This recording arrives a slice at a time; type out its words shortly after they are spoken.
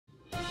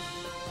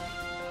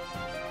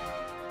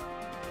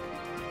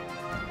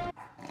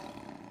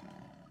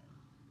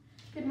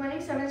Good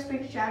morning, Southern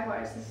Springs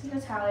Jaguars. This is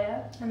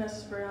Natalia. And this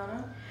is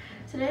Brianna.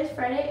 Today is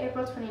Friday,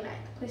 April 29th.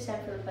 Please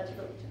stand for the Pledge of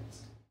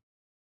Allegiance.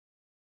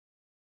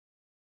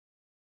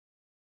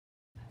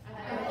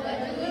 I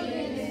pledge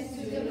allegiance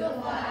to the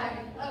flag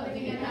of the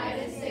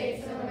United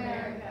States of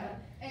America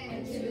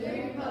and to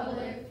the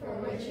republic for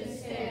which it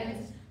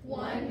stands,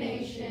 one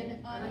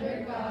nation,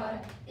 under God,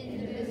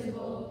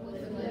 indivisible,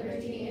 with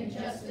liberty and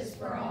justice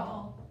for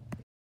all.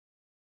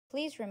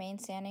 Please remain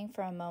standing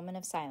for a moment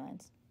of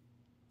silence.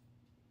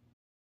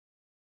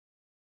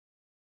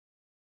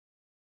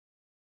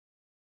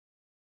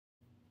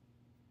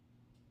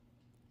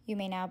 You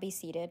may now be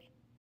seated.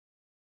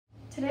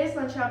 Today's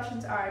lunch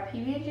options are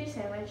PB&J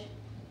sandwich,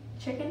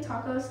 chicken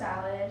taco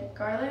salad,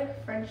 garlic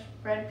French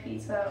bread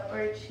pizza,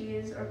 or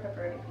cheese or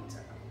pepperoni pizza.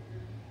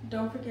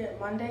 Don't forget,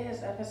 Monday is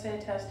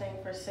FSA testing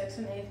for 6th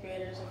and 8th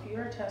graders. If you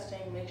are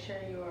testing, make sure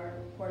you are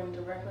reporting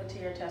directly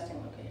to your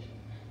testing location.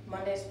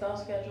 Monday's spell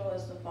schedule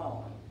is the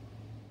following.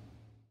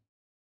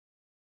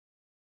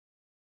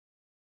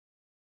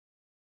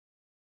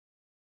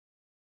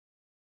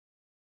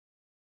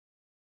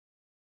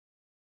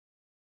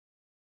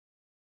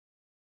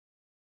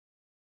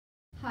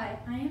 Hi,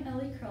 I am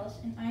Ellie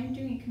Krellis, and I am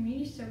doing a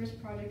community service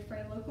project for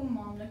a local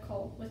mom,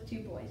 Nicole, with 2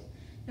 boys.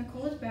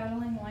 Nicole is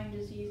battling Lyme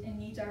disease and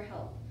needs our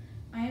help.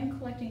 I am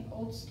collecting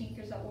old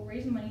stinkers that will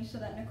raise money so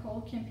that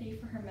Nicole can pay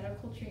for her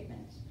medical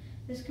treatments.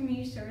 This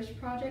community service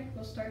project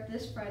will start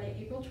this Friday,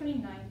 April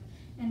 29th,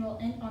 and will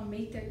end on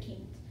May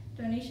 13th.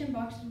 Donation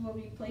boxes will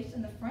be placed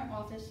in the front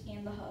office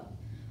and the hub.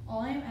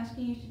 All I am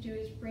asking you to do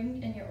is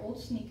bring in your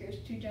old sneakers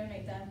to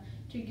donate them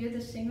to give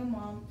the single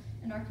mom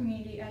in our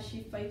community as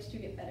she fights to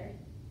get better.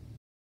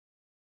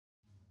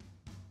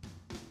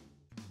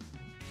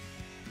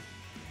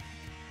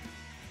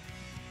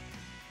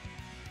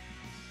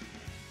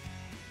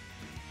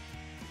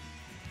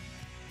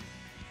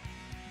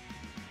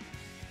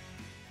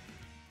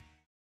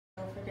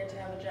 Don't forget to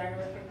have a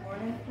Jaguarific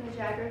morning And a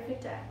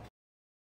Jaguarific day.